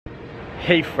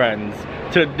Hey friends,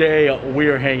 today we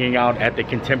are hanging out at the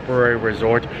Contemporary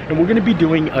Resort and we're going to be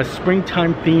doing a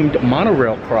springtime themed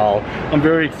monorail crawl. I'm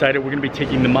very excited. We're going to be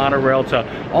taking the monorail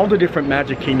to all the different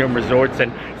Magic Kingdom resorts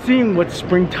and seeing what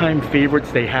springtime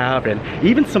favorites they have and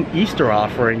even some Easter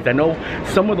offerings. I know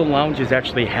some of the lounges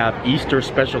actually have Easter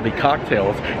specialty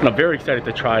cocktails and I'm very excited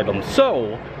to try them.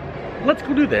 So let's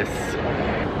go do this.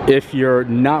 If you're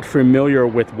not familiar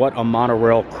with what a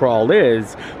monorail crawl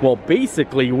is, well,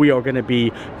 basically we are going to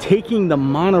be taking the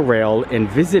monorail and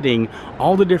visiting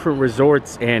all the different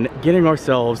resorts and getting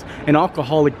ourselves an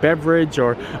alcoholic beverage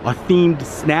or a themed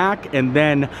snack, and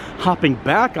then hopping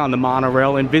back on the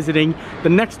monorail and visiting the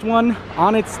next one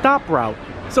on its stop route.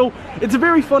 So it's a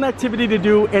very fun activity to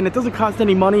do, and it doesn't cost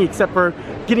any money except for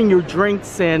getting your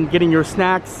drinks and getting your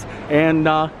snacks, and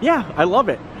yeah, I love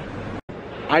it.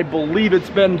 I believe it's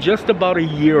been just about a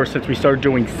year since we started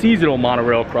doing seasonal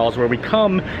monorail crawls, where we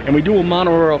come and we do a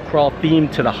monorail crawl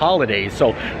themed to the holidays.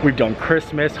 So we've done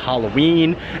Christmas,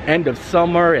 Halloween, end of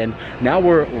summer, and now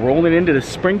we're rolling into the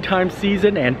springtime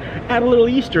season and add a little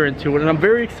Easter into it. And I'm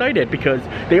very excited because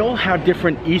they all have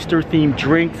different Easter themed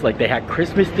drinks. Like they had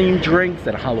Christmas themed drinks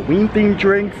and Halloween themed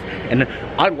drinks. And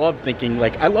I love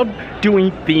I love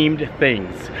doing themed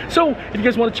things. So if you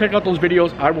guys want to check out those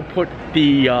videos, I will put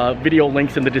the video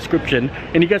links in the description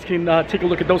and you guys can take a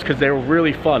look at those because they're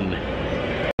really fun.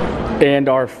 And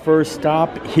our first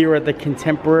stop here at the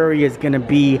Contemporary is going to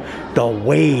be the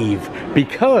Wave,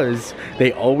 because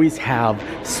they always have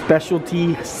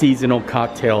specialty seasonal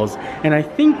cocktails, and I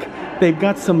think they've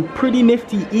got some pretty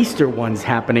nifty Easter ones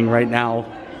happening right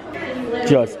now.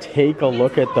 Just take a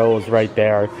look at those right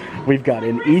there. We've got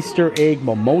an Easter egg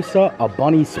mimosa, a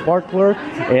bunny sparkler,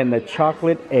 and the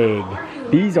chocolate egg.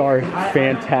 These are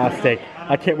fantastic.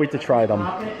 I can't wait to try them.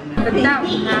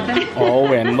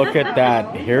 Oh, and look at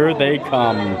that. Here they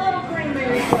come.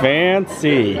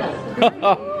 Fancy.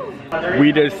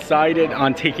 We decided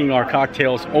on taking our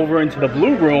cocktails over into the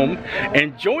Blue Room,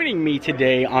 and joining me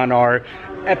today on our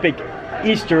epic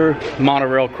Easter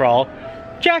monorail crawl,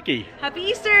 Jackie. Happy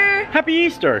Easter! Happy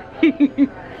Easter!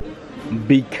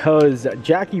 Because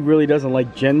Jackie really doesn't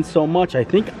like gin so much, I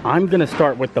think I'm gonna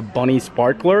start with the bunny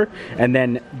sparkler, and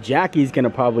then Jackie's gonna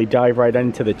probably dive right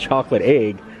into the chocolate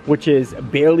egg, which is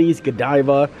Bailey's,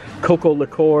 Godiva, Cocoa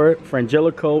Liqueur,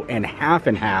 Frangelico, and half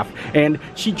and half. And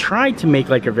she tried to make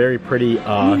like a very pretty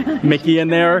Mickey in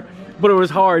there, but it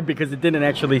was hard because it didn't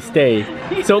actually stay.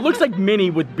 So it looks like Minnie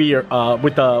with beer,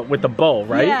 with the bow,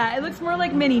 right? Yeah, it looks more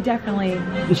like Minnie, definitely.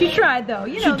 She tried though.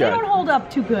 You know, they don't hold up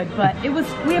too good, but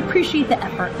we appreciate the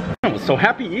effort. So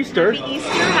happy Easter. Happy Easter,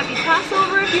 happy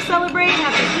Passover if you celebrate,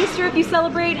 happy Easter if you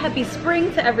celebrate, happy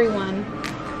spring to everyone.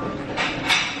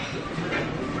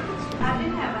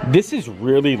 This is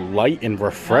really light and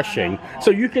refreshing. So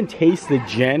you can taste the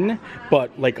gin,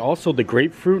 but like also the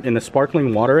grapefruit and the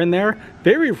sparkling water in there.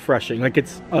 Very refreshing, like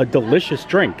it's a delicious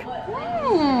drink.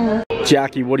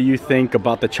 Jackie, what do you think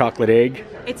about the chocolate egg?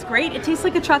 It's great. It tastes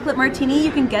like a chocolate martini.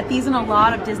 You can get these in a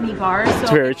lot of Disney bars. So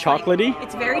it's very chocolatey?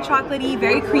 It's very chocolatey,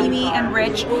 very creamy and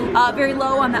rich. Very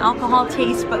low on the alcohol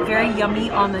taste, but very yummy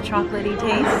on the chocolatey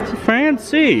taste.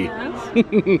 Fancy.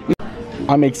 Yes.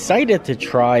 I'm excited to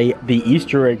try the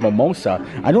Easter egg mimosa.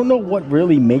 I don't know what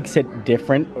really makes it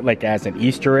different, like as an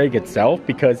Easter egg itself,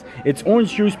 because it's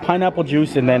orange juice, pineapple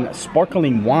juice, and then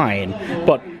sparkling wine.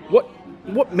 But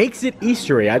what makes it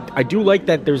Easter egg? I do like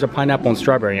that there's a pineapple and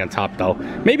strawberry on top, though.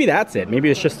 Maybe that's it.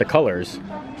 Maybe it's just the colors.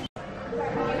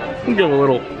 I'll give a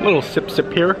little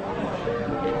sip here.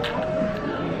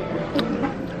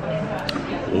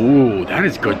 Ooh, that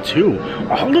is good too.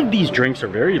 All of these drinks are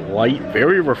very light,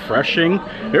 very refreshing,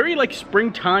 very like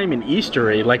springtime and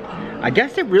Easter egg. Like, I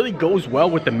guess it really goes well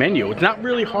with the menu. It's not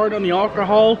really hard on the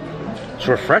alcohol. It's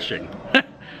refreshing.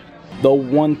 The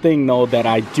one thing though that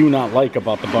I do not like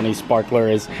about the bunny sparkler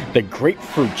is the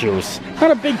grapefruit juice.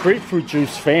 Not a big grapefruit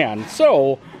juice fan,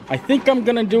 so I think I'm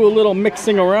gonna do a little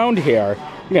mixing around here.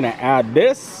 I'm gonna add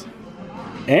this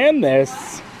and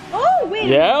this. Oh wait!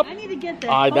 Yep. I need to get this.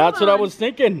 That's what I was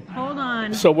thinking. Hold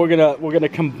on. So we're gonna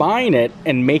combine it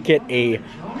and make it a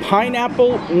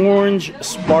pineapple orange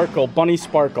sparkle, bunny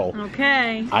sparkle.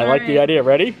 Okay. I like the idea.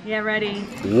 Ready? Yeah, ready.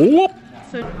 Whoop.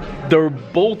 So they're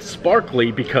both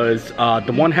sparkly because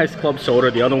the one has club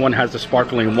soda, the other one has the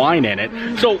sparkling wine in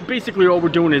it. So basically all we're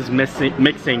doing is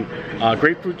mixing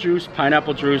grapefruit juice,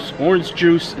 pineapple juice, orange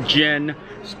juice, gin,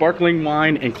 sparkling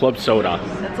wine, and club soda.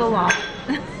 That's a lot.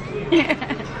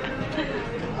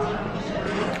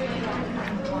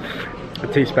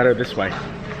 It tastes better this way.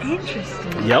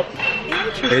 Interesting. Yep.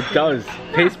 Interesting. It does.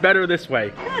 Yeah. Tastes better this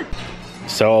way. Good.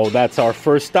 So that's our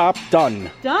first stop done.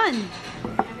 Done.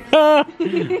 Now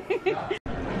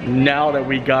that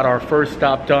we got our first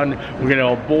stop done, we're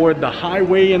gonna board the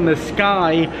highway in the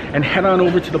sky and head on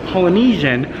over to the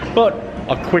Polynesian, but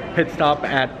a quick pit stop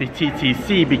at the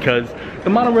TTC because the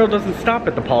monorail doesn't stop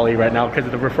at the Poly right now because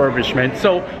of the refurbishment,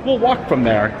 so we'll walk from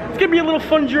there. It's gonna be a little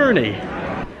fun journey.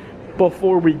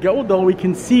 Before we go though, we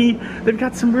can see they've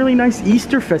got some really nice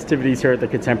Easter festivities here at the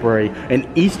Contemporary. An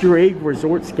Easter egg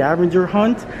resort scavenger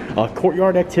hunt,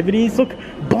 courtyard activities, look,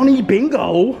 bunny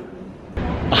bingo.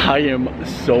 I am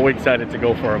so excited to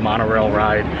go for a monorail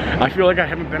ride. I feel like I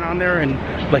haven't been on there in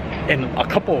a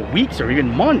couple of weeks or even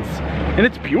months. And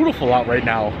it's beautiful out right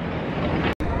now.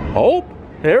 Oh,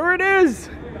 here it is.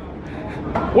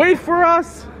 Wait for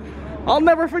us. I'll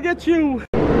never forget you.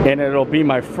 And it'll be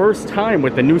my first time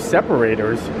with the new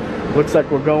separators. Looks like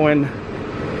we're going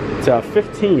to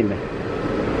 15.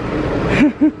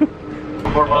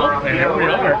 Oh, and here we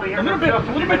are. A little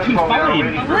bit too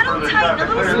fine. A little tight,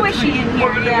 a little squishy in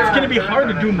here, yeah. It's going to be hard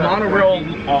to do monorail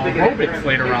aerobics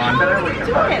later on.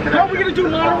 How are we going to do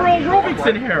monorail aerobics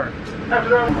in here?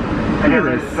 Look at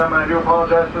this. I do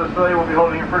apologize for this delay. We'll be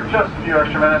holding you for just a few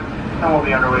extra minutes, and we'll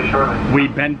be underway shortly.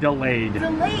 We've been delayed.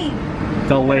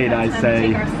 Delayed, I say.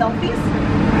 Take our selfies.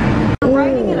 We're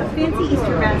riding in a fancy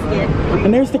Easter basket.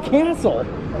 And there's the castle.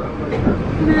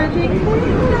 Magic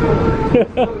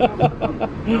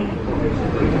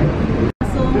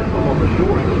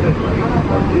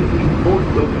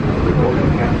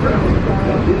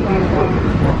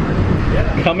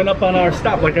Coming up on our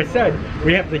stop, like I said,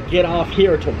 we have to get off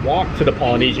here to walk to the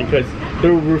Polynesian because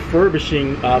they're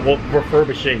refurbishing,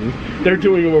 they're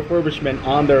doing a refurbishment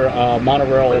on their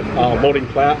monorail loading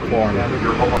platform.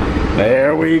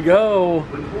 There we go.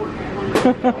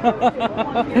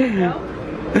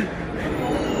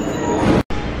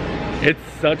 It's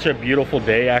such a beautiful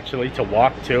day actually to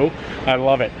walk to. I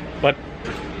love it. But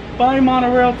bye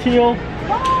Monorail Teal.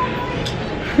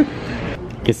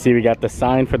 You can see we got the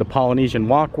sign for the Polynesian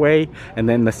walkway and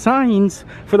then the signs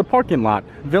for the parking lot.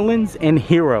 Villains and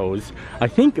heroes. I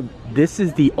think this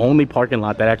is the only parking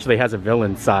lot that actually has a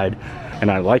villain side and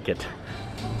I like it.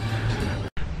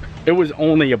 It was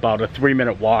only about a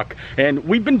 3-minute walk and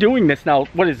we've been doing this now,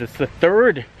 what is this, the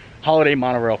third holiday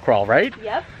monorail crawl, right?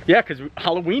 Yep. Yeah, because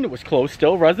Halloween it was closed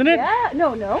still, wasn't it? Yeah,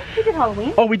 no, we did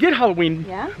Halloween. Oh, we did Halloween.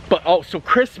 Yeah. But oh, so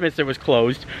Christmas it was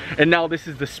closed, and now this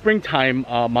is the springtime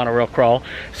monorail crawl.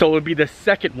 So it'll be the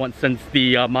second one since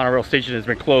the monorail station has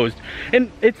been closed,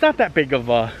 and it's not that big of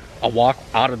a walk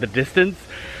out of the distance,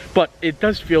 but it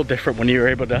does feel different when you're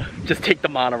able to just take the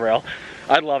monorail.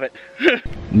 I love it.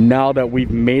 Now that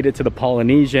we've made it to the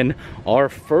Polynesian, our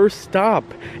first stop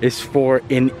is for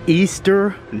an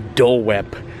Easter Dole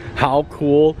Whip. How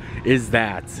cool is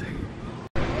that?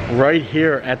 Right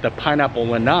here at the Pineapple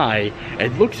Lanai,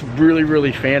 it looks really,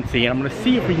 really fancy. And I'm gonna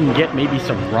see if we can get maybe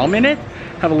some rum in it.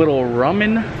 Have a little rum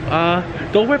and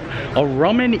Dole Whip. A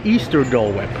rum and Easter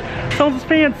Dole Whip. Sounds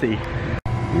fancy.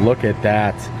 Look at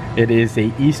that. It is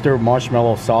a Easter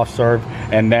marshmallow soft serve,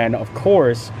 and then of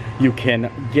course you can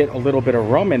get a little bit of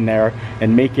rum in there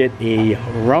and make it a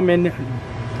rum and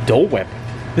Dole Whip.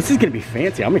 This is gonna be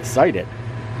fancy. I'm excited.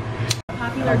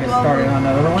 Popular Get started on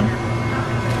another one.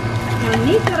 Now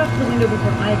Nate got off the window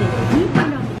before I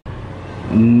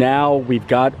did. Now we've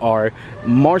got our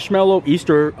marshmallow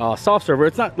Easter soft server.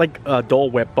 It's not like a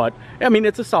Dole Whip, but I mean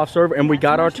it's a soft serve, and we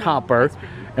got our topper,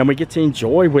 and we get to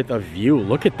enjoy with a view.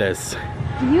 Look at this.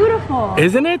 Beautiful.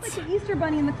 Isn't it? It's like the Easter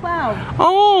bunny in the cloud.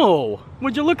 Oh,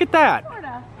 would you look at that?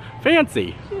 Sorta.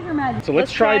 Fancy. Choose your magic. So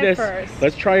let's try this. First.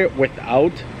 Let's try it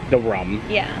without the rum.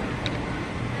 Yeah.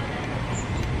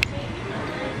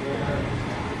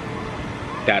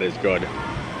 That is good.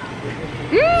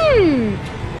 Mmm.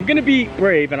 I'm gonna be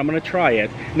brave and I'm gonna try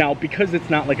it. Now, because it's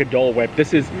not like a Dole Whip,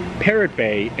 this is Parrot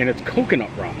Bay and it's coconut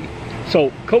rum.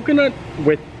 So coconut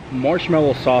with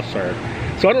marshmallow soft serve.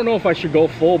 So I don't know if I should go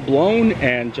full blown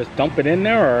and just dump it in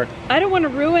there, or I don't want to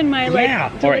ruin my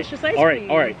delicious ice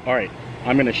cream. All right.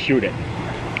 I'm gonna shoot it.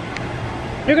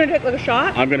 You're gonna take like a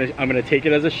shot? I'm gonna take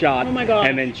it as a shot. Oh my gosh.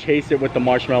 And then chase it with the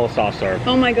marshmallow soft serve.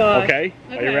 Oh my gosh. Okay?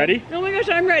 Are you ready? Oh my gosh,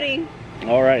 I'm ready.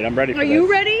 All right, I'm ready for this. Are you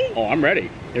ready? Oh, I'm ready.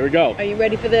 Here we go. Are you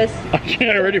ready for this?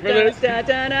 Okay, ready for this? Da,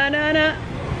 da, da, da, da.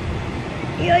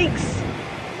 Yikes.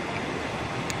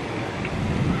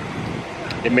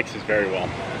 It mixes very well.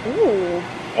 Ooh.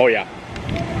 Oh yeah.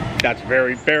 That's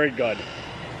very, very good.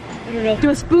 I don't know.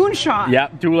 Do a spoon shot. Yeah,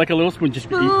 do like a little spoon. Just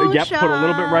spoon yep, put a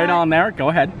little bit right on there. Go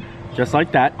ahead. Just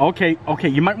like that. Okay,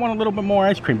 you might want a little bit more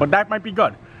ice cream, but that might be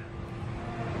good.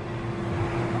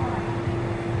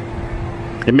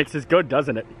 It mixes good,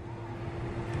 doesn't it?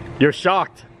 You're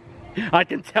shocked. I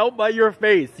can tell by your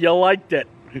face. You liked it.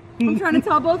 I'm trying to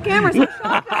tell both cameras how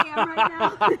shocked I am right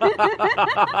now.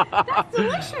 That's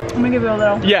delicious. I'm gonna give you a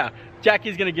little. Yeah,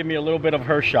 Jackie's gonna give me a little bit of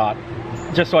her shot,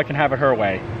 just so I can have it her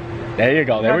way. There you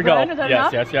go, there we go. Is that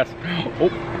Yes, enough? yes. Oh.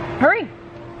 Hurry.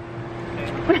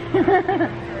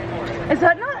 Is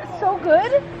that not so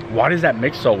good? Why does that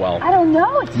mix so well? I don't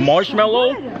know. It's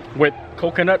Marshmallow so good. with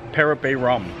coconut parrot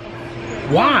rum.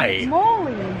 Why?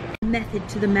 Moly. Method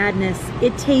to the madness.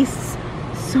 It tastes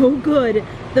so good.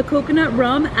 The coconut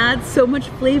rum adds so much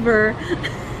flavor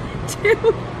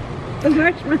to the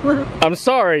marshmallow. I'm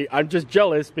sorry, I'm just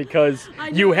jealous because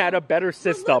you had a better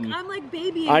system. Look, I'm like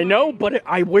baby. I know, but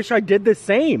I wish I did the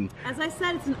same. As I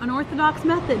said, it's an unorthodox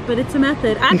method, but it's a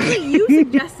method. Actually, you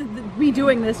suggested me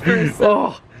doing this first. So.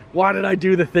 Oh, why did I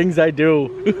do the things I do?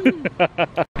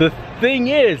 The thing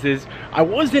is I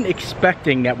wasn't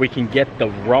expecting that we can get the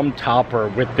rum topper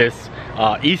with this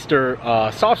Easter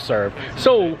soft serve.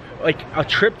 So, like, a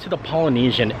trip to the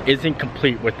Polynesian isn't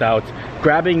complete without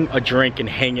grabbing a drink and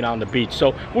hanging on the beach.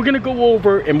 So we're gonna go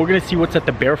over and we're gonna see what's at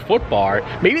the Barefoot Bar.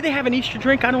 Maybe they have an Easter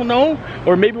drink, I don't know.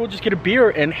 Or maybe we'll just get a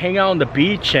beer and hang out on the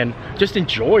beach and just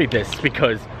enjoy this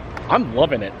because I'm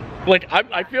loving it. Like,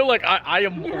 I feel like I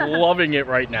am loving it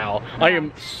right now. I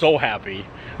am so happy.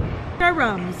 Our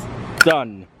rums.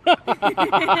 Done.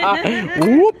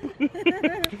 Whoop.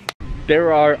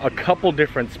 There are a couple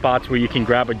different spots where you can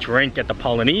grab a drink at the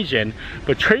Polynesian,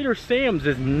 but Trader Sam's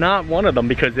is not one of them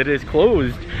because it is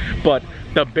closed. But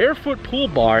the Barefoot Pool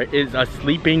Bar is a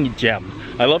sleeping gem.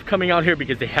 I love coming out here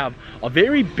because they have a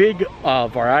very big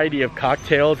variety of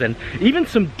cocktails and even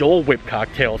some Dole Whip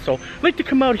cocktails. So I like to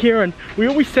come out here and we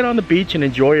always sit on the beach and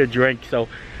enjoy a drink. So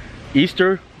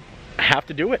Easter, I have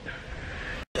to do it.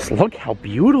 Just look how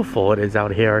beautiful it is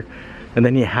out here. And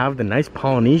then you have the nice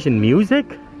Polynesian music.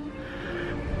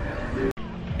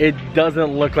 It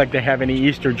doesn't look like they have any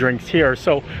Easter drinks here,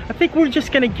 so I think we're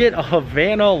just gonna get a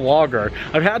Havana lager.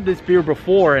 I've had this beer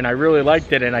before and I really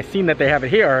liked it, and I seen that they have it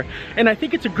here, and I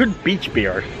think it's a good beach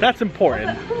beer. That's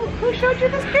important. Who showed you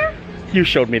this beer? You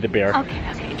showed me the beer.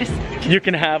 Okay, just you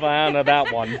can have Anna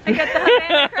that one. I got the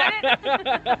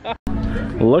Havana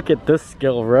credit. Look at this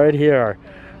skill right here.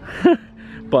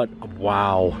 But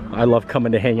wow, I love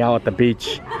coming to hang out at the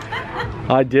beach.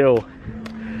 I do.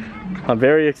 I'm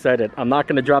very excited. I'm not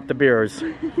gonna drop the beers.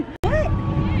 What?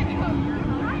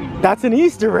 That's an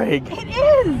Easter egg. It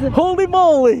is. Holy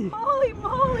moly. Holy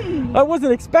moly. I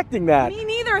wasn't expecting that. Me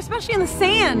neither, especially in the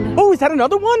sand. Oh, is that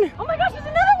another one? Oh my gosh, there's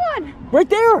another one. Right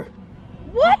there.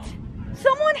 What?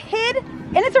 Someone hid,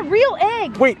 and it's a real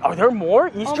egg. Wait, are there more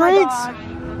Easter my eggs? gosh.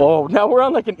 Oh, now we're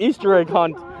on like an Easter egg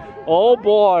hunt. Oh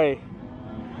boy.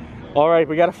 All right,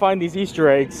 we gotta find these Easter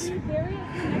eggs.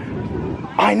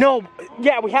 I know.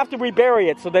 Yeah, we have to rebury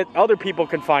it so that other people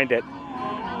can find it.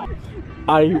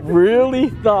 I really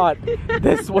thought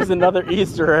this was another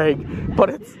Easter egg, but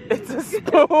it's a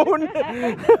spoon.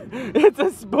 It's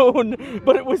a spoon,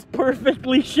 but it was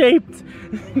perfectly shaped.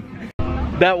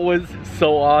 That was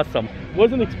so awesome.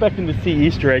 Wasn't expecting to see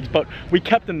Easter eggs, but we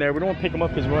kept them there. We don't want to pick them up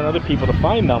because we want other people to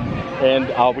find them.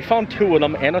 And we found 2 of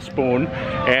them and a spoon,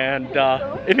 and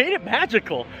it made it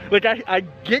magical. Like I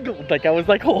giggled, like I was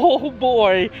like, oh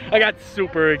boy. I got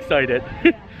super excited.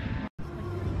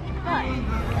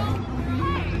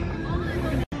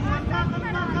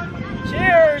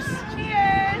 Cheers!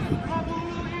 Cheers.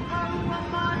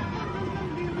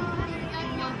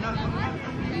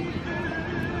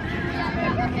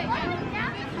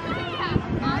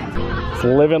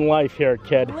 Living life here,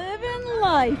 kid. Living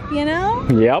life, you know?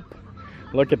 Yep.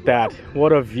 Look at that.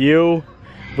 What a view.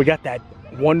 We got that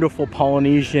wonderful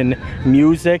Polynesian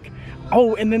music.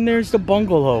 Oh, and then there's the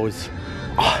bungalows.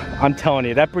 Oh, I'm telling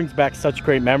you, that brings back such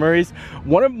great memories.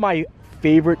 One of my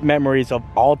favorite memories of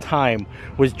all time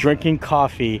was drinking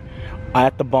coffee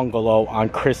at the bungalow on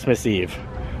Christmas Eve.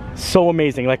 So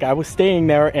amazing. Like, I was staying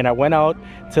there and I went out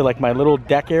to like my little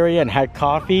deck area and had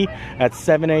coffee at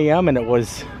 7 a.m. and it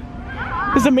was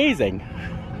amazing.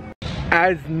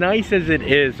 As nice as it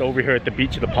is over here at the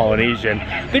beach of the Polynesian,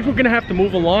 I think we're gonna have to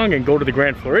move along and go to the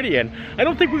Grand Floridian. I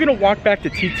don't think we're gonna walk back to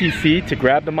TTC to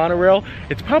grab the monorail.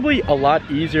 It's probably a lot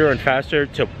easier and faster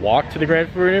to walk to the Grand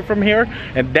Floridian from here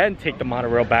and then take the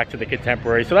monorail back to the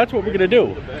Contemporary. So that's what we're gonna do.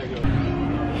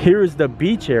 Here's the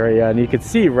beach area, and you can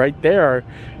see right there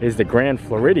is the Grand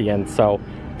Floridian. So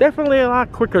definitely a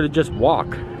lot quicker to just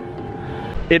walk.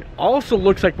 It also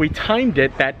looks like we timed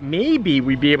it that maybe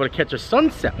we'd be able to catch a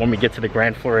sunset when we get to the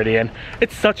Grand Floridian.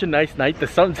 It's such a nice night. The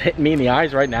sun's hitting me in the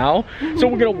eyes right now. So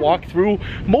we're gonna walk through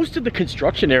most of the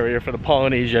construction area for the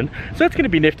Polynesian. So that's gonna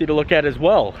be nifty to look at as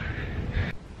well.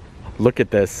 Look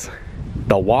at this.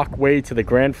 The walkway to the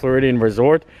Grand Floridian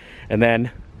Resort, and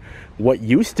then what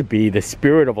used to be the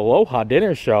Spirit of Aloha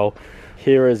dinner show.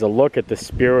 Here is a look at the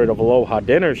Spirit of Aloha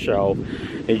dinner show.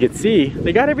 And you can see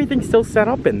they got everything still set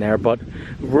up in there, but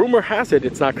rumor has it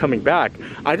it's not coming back.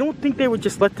 I don't think they would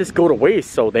just let this go to waste,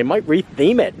 so they might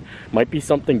retheme it. Might be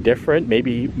something different,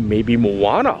 maybe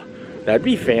Moana. That'd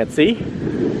be fancy.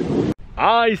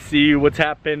 I see what's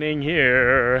happening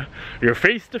here. You're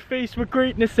face to face with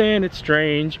greatness and it's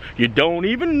strange. You don't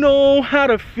even know how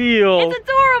to feel. It's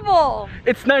adorable.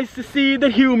 It's nice to see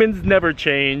that humans never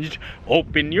changed.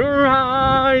 Open your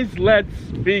eyes, let's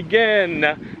begin.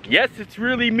 Yes, it's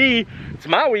really me. It's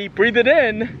Maui, breathe it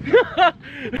in.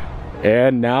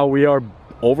 And now we are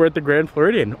over at the Grand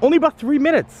Floridian. Only about 3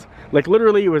 minutes. Like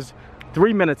literally it was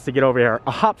 3 minutes to get over here.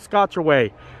 A hopscotch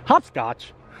away.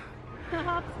 Hopscotch?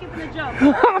 Hop, skip, and a jump.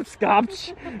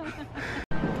 Hopscotch.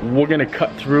 We're gonna cut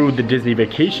through the Disney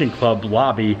Vacation Club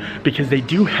lobby because they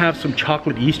do have some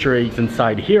chocolate Easter eggs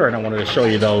inside here, and I wanted to show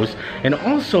you those. And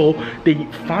also, they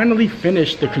finally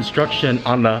finished the construction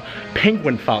on the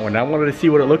penguin fountain. I wanted to see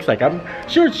what it looks like. I'm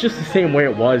sure it's just the same way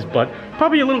it was, but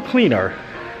probably a little cleaner.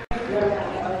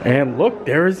 And look,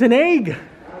 there is an egg.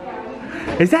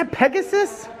 Is that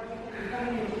Pegasus?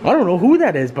 I don't know who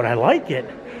that is, but I like it.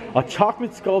 A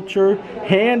chocolate sculpture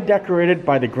hand decorated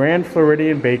by the Grand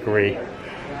Floridian Bakery.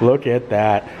 Look at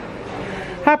that.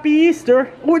 Happy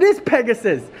Easter. Oh, it is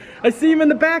Pegasus. I see him in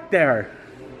the back there.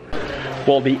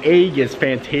 Well, the egg is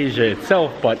Fantasia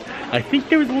itself, but I think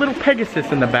there was a little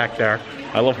Pegasus in the back there.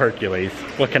 I love Hercules.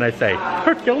 What can I say?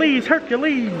 Hercules,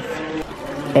 Hercules.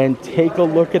 And take a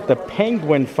look at the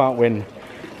penguin fountain.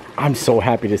 I'm so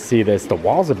happy to see this. The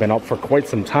walls have been up for quite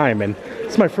some time, and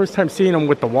it's my first time seeing them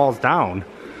with the walls down.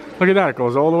 Look at that, it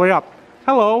goes all the way up.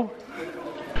 Hello.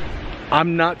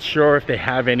 I'm not sure if they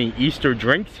have any Easter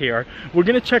drinks here. We're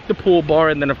gonna check the pool bar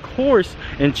and then of course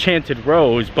Enchanted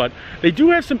Rose, but they do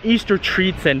have some Easter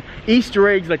treats and Easter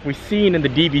eggs like we've seen in the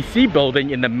DVC building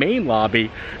in the main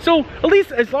lobby. So at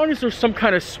least as long as there's some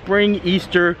kind of spring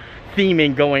Easter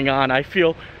theming going on, I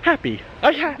feel happy.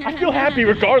 I feel happy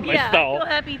regardless though. I feel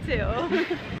happy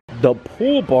too. The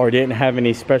pool bar didn't have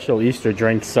any special Easter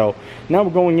drinks, so now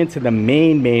we're going into the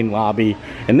main lobby,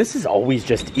 and this is always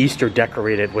just Easter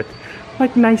decorated with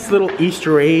like nice little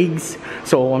Easter eggs,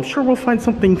 so I'm sure we'll find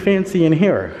something fancy in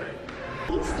here.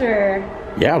 Easter.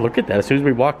 Yeah, look at that. As soon as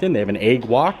we walked in, they have an egg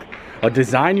walk, a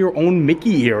design your own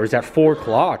Mickey ears at 4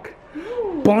 o'clock,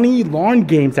 bunny lawn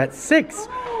games at 6.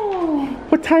 Oh.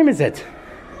 What time is it?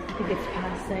 I think it's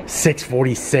past 6.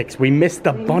 6:46. We missed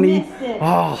the bunny. Missed it.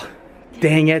 Oh.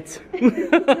 Dang it.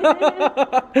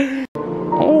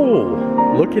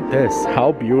 Oh, look at this.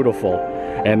 How beautiful.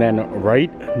 And then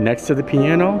right next to the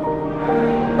piano,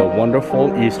 the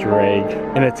wonderful Easter egg.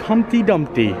 And it's Humpty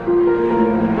Dumpty.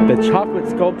 The chocolate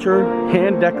sculpture,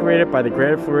 hand decorated by the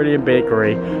Grand Floridian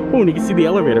Bakery. Oh, and you can see the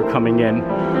elevator coming in.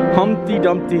 Humpty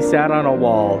Dumpty sat on a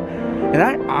wall. And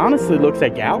that honestly looks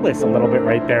like Alice a little bit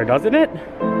right there, doesn't it?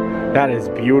 That is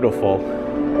beautiful.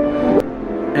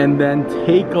 And then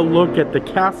take a look at the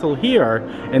castle here,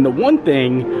 and the one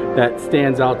thing that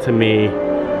stands out to me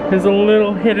is a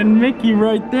little hidden Mickey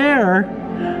right there.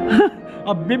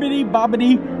 A bibbidi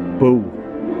bobbidi boo.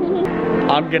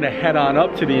 I'm gonna head on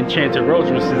up to the Enchanted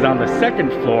Rose, which is on the 2nd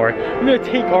floor. I'm gonna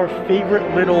take our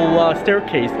favorite little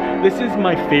staircase. This is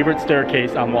my favorite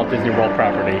staircase on Walt Disney World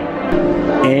property.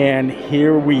 And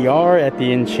here we are at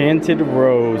the Enchanted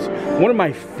Rose, one of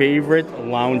my favorite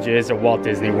lounges at Walt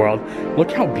Disney World.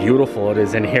 Look how beautiful it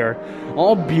is in here.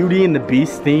 All Beauty and the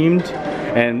Beast themed.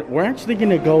 And we're actually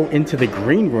gonna go into the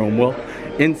green room, well,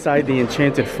 inside the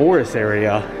Enchanted Forest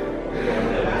area.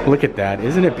 Look at that,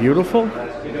 isn't it beautiful?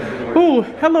 Oh,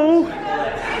 hello.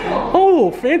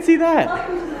 Oh, fancy that.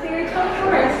 Welcome to the Fairy Tale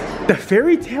Forest. The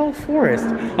Fairy Tale Forest?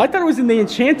 I thought it was in the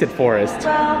Enchanted Forest.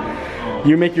 Well,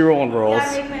 You make your own rules.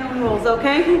 I make my own rules,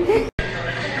 okay?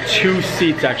 2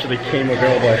 seats actually came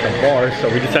available at the bar,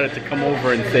 so we decided to come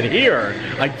over and sit here.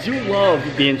 I do love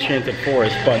the Enchanted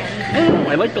Forest, but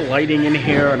I like the lighting in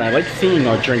here, and I like seeing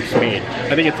our drinks made.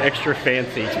 I think it's extra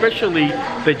fancy, especially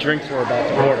the drinks we're about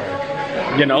to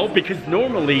order. You know, because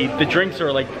normally the drinks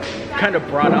are like kind of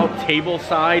brought out table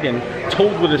side and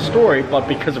told with a story, but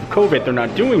because of COVID they're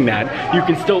not doing that. You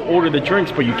can still order the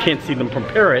drinks, but you can't see them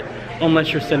prepare it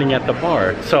unless you're sitting at the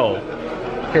bar. So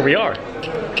here we are.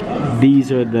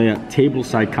 These are the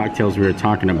tableside cocktails we were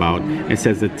talking about. It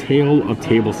says the tale of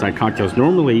tableside cocktails.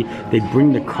 Normally, they'd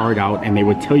bring the card out and they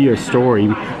would tell you a story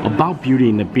about Beauty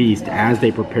and the Beast as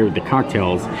they prepared the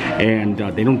cocktails. And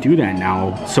they don't do that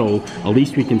now. So at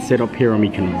least we can sit up here and we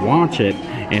can watch it.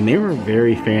 And they were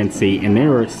very fancy and they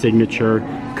were signature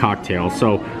cocktails.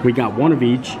 So we got one of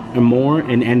each, Amore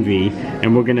and Envy.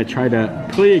 And we're gonna try to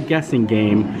play a guessing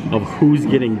game of who's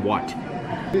getting what.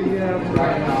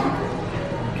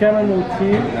 Caramel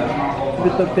tea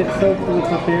with the soaked with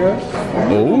the pear.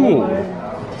 Oh.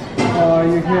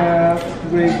 You have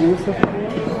Grey Goose, of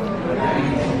course.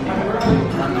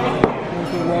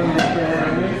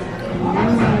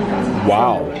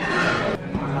 Wow.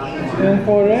 And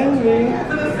for Envy,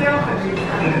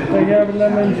 I have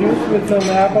lemon juice with some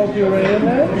apple puree in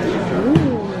it.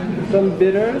 Some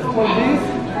bitters for these.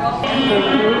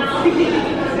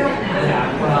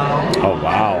 Oh,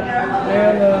 wow.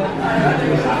 And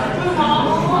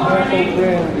apple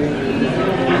brandy.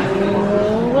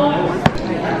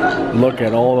 Look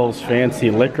at all those fancy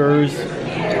liquors.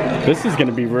 This is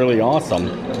gonna be really awesome.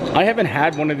 I haven't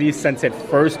had one of these since it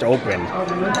first opened.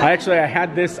 I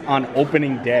had this on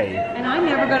opening day. And I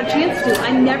never got a chance to.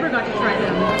 I never got to try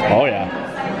them. Oh yeah.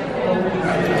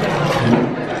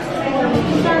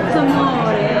 That's amore.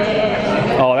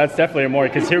 Oh, that's definitely more,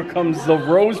 because here comes the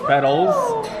rose petals.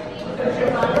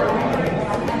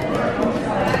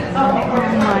 Oh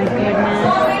my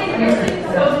goodness.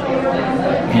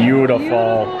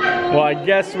 Beautiful. Well, I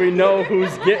guess we know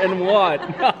who's getting what.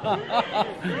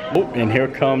 Oh, and here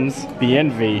comes the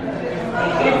Envy.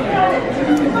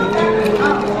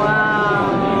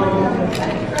 Wow.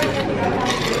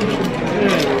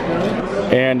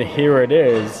 And here it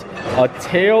is. A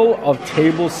tale of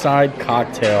tableside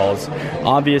cocktails.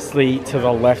 Obviously, to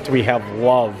the left we have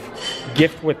love.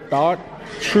 Gift with thought.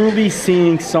 Truly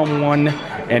seeing someone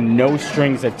and no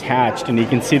strings attached. And you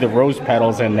can see the rose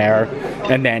petals in there.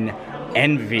 And then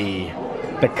Envy.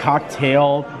 The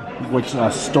cocktail, which is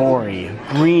a story.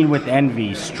 Green with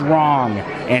envy. Strong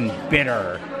and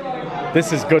bitter.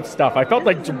 This is good stuff. I felt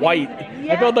like Dwight.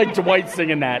 I felt like Dwight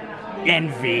singing that.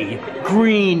 Envy,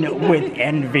 green with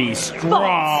envy,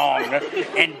 strong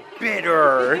and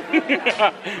bitter.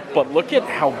 But look at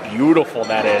how beautiful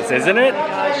that is, isn't it?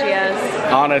 Gosh,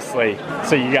 yes. Honestly.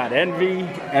 So you got envy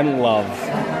and love.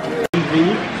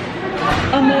 Envy.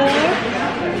 Amore.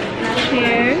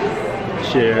 Cheers.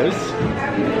 Cheers.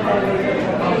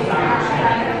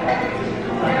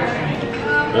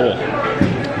 Oh,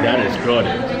 that is good.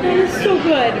 That is so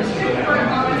good.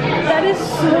 That is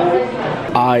so...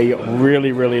 I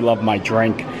really, really love my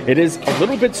drink. It is a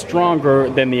little bit stronger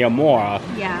than the Amora.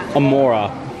 Yeah.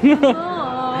 Amora.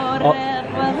 Oh,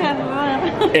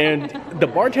 and the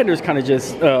bartender's kind of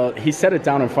just, he set it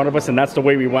down in front of us and that's the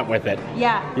way we went with it.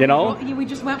 Yeah. You know? We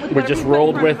just went with it. We just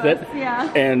rolled with it. Yeah.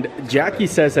 And Jackie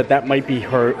says that that might be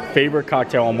her favorite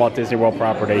cocktail on Walt Disney World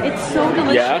property. It's so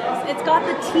delicious. Yeah? It's got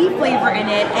the tea flavor in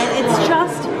it and it's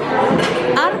just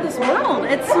out of this world.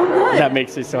 It's so good. That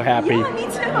makes me so happy. Yeah, me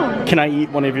too. Can I eat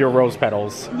one of your rose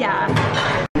petals? Yeah.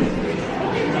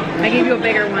 I gave you a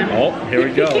bigger one. Oh, here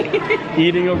we go.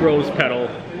 Eating a rose petal.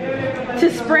 To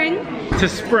spring. To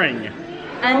spring.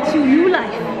 And to new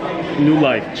life. New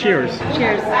life. Cheers.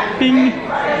 Cheers. Bing.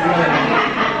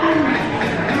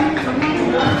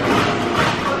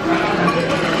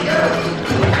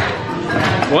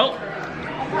 Well.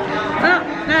 Oh,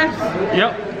 nice.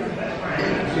 Yep.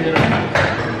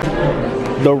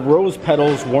 The rose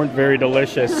petals weren't very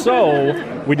delicious, so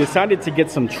we decided to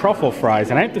get some truffle fries.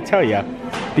 And I have to tell you,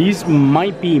 these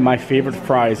might be my favorite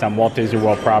fries on Walt Disney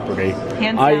World property.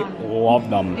 Hands I down. love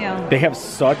them. Yeah. They have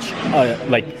such a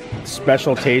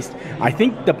special taste. I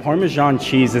think the Parmesan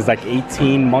cheese is like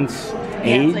 18 months aged.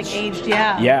 Yeah, it's like aged,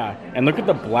 yeah. Yeah, and look at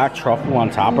the black truffle on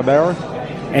top of there.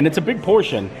 And it's a big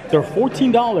portion. They're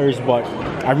 $14, but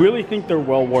I really think they're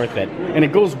well worth it. And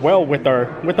it goes well with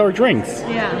our drinks.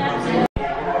 Yeah.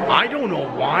 I don't know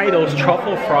why those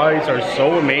truffle fries are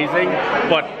so amazing,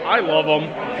 but I love them,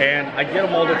 and I get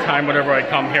them all the time whenever I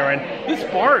come here. And this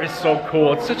bar is so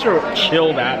cool. It's such a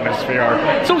chilled atmosphere.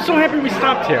 So happy we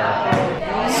stopped here.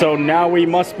 So now we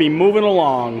must be moving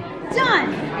along.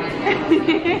 Done.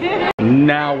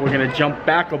 Now we're gonna jump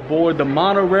back aboard the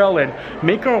monorail and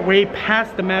make our way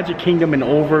past the Magic Kingdom and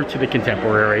over to the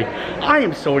Contemporary. I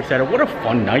am so excited. What a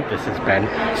fun night this has been.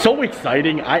 So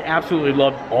exciting. I absolutely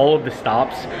loved all of the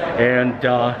stops. And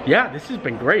yeah, this has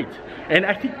been great. And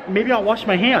I think maybe I'll wash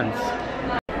my hands.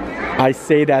 I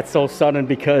say that so sudden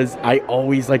because I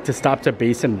always like to stop to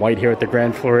Basin White here at the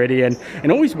Grand Floridian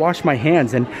and always wash my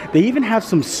hands. And they even have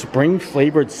some spring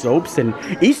flavored soaps and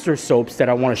Easter soaps that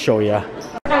I want to show you.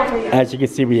 As you can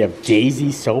see, we have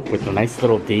Daisy soap with the nice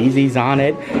little daisies on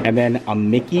it, and then a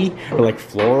Mickey with like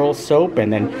floral soap,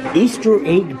 and then Easter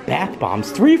egg bath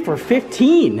bombs, 3 for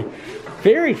 $15.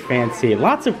 Very fancy.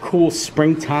 Lots of cool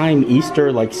springtime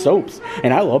Easter like soaps,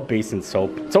 and I love Basin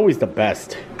soap. It's always the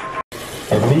best.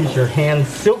 It leaves your hands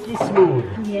silky smooth.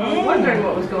 Yeah. I was wondering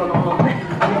what was going on.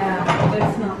 Yeah,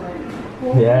 it's not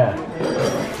right. Yeah.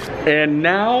 And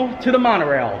now to the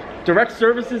monorail. Direct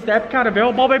services to Epcot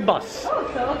available by bus.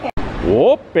 Oh, so okay.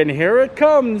 Whoop, and here it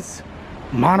comes.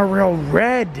 Monorail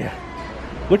Red.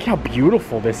 Look how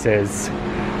beautiful this is.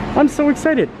 I'm so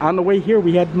excited. On the way here,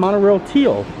 we had Monorail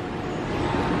Teal.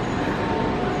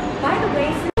 By the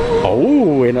way,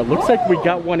 Oh, and it looks like we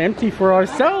got one empty for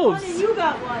ourselves. and you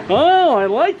got one. Oh, I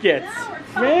like it.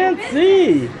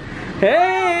 Fancy.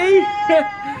 Hey.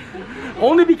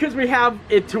 Only because we have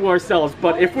it to ourselves,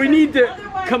 but if we need to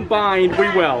combine, we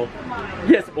will.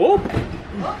 Yes. Oh.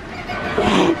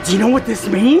 Do you know what this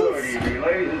means?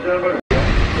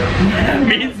 That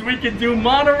means we can do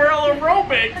monorail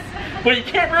aerobics, but you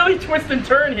can't really twist and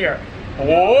turn here.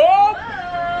 Whoop.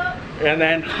 And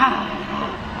then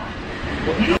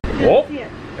whoop.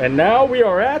 And now we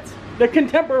are at the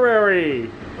Contemporary.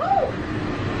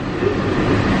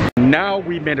 Now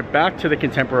we made it back to the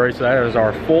Contemporary, so that is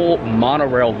our full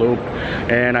monorail loop.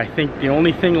 And I think the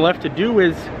only thing left to do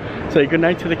is say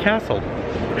goodnight to the castle.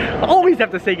 I always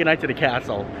have to say goodnight to the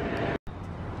castle.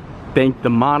 Thank the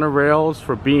monorails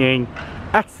for being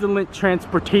excellent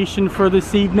transportation for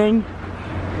this evening.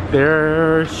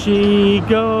 There she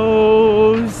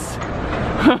goes.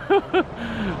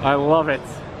 I love it.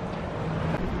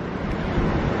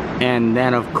 And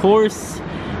then of course,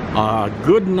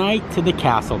 good night to the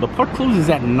castle. The park closes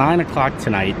at 9 o'clock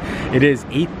tonight. It is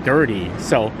 8:30,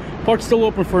 so park's still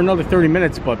open for another 30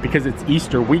 minutes, but because it's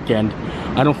Easter weekend,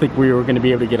 I don't think we were going to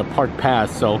be able to get a park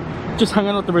pass. So just hung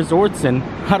out at the resorts and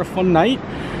had a fun night,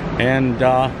 and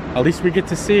at least we get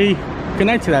to see good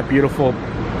night to that beautiful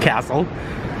castle.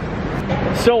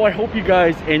 So I hope you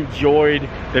guys enjoyed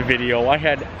the video. I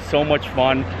had so much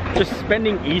fun just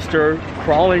spending Easter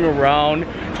crawling around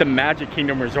the Magic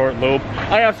Kingdom Resort Loop.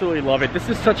 I absolutely love it. This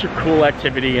is such a cool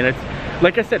activity, and it's,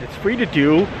 like I said, it's free to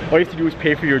do. All you have to do is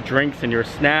pay for your drinks and your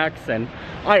snacks, and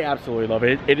I absolutely love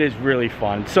it. It is really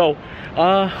fun. So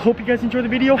hope you guys enjoyed the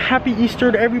video. Happy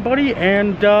Easter to everybody,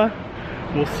 and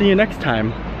we'll see you next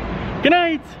time. Good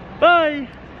night. Bye.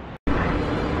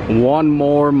 One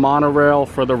more monorail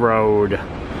for the road.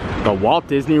 The Walt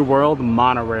Disney World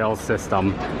monorail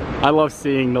system. I love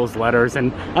seeing those letters,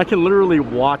 and I can literally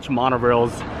watch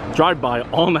monorails drive by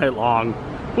all night long.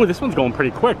 Ooh, this one's going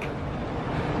pretty quick.